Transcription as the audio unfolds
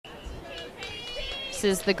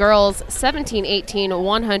This is the girls' 17-18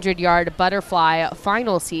 100-yard butterfly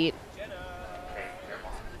finals heat.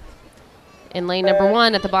 In lane number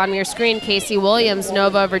 1 at the bottom of your screen, Casey Williams,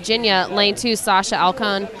 Nova, Virginia. Lane 2, Sasha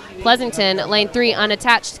Alcon, Pleasanton. Lane 3,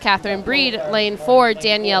 unattached, Catherine Breed. Lane 4,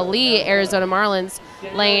 Danielle Lee, Arizona Marlins.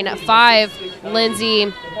 Lane 5,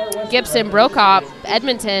 Lindsay Gibson Brokaw,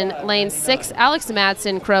 Edmonton. Lane 6, Alex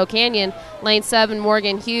Madsen, Crow Canyon. Lane 7,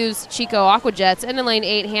 Morgan Hughes, Chico Aquajets. And in lane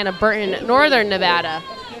 8, Hannah Burton, Northern Nevada.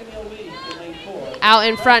 Out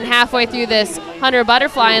in front halfway through this 100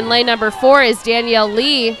 butterfly in lane number 4 is Danielle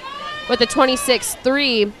Lee with a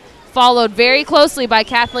 26-3, followed very closely by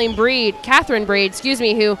Catherine Breed,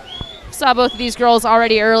 who saw both of these girls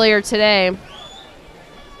already earlier today.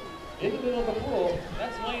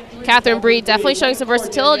 Catherine Breed definitely showing some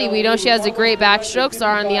versatility. We know she has a great backstroke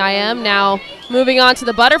star on the IM. Now moving on to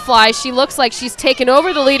the butterfly, she looks like she's taken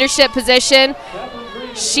over the leadership position.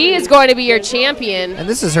 She is going to be your champion. And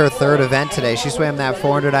this is her third event today. She swam that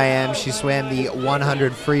 400 IM. She swam the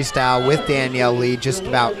 100 freestyle with Danielle Lee just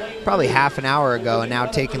about probably half an hour ago, and now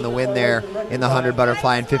taking the win there in the 100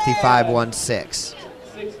 butterfly in 55.16.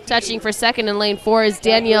 Touching for second in lane 4 is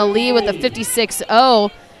Danielle Lee with a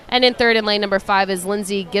 56.0. And in third in lane number 5 is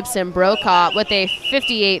Lindsay Gibson Brokaw with a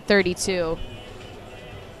 58.32.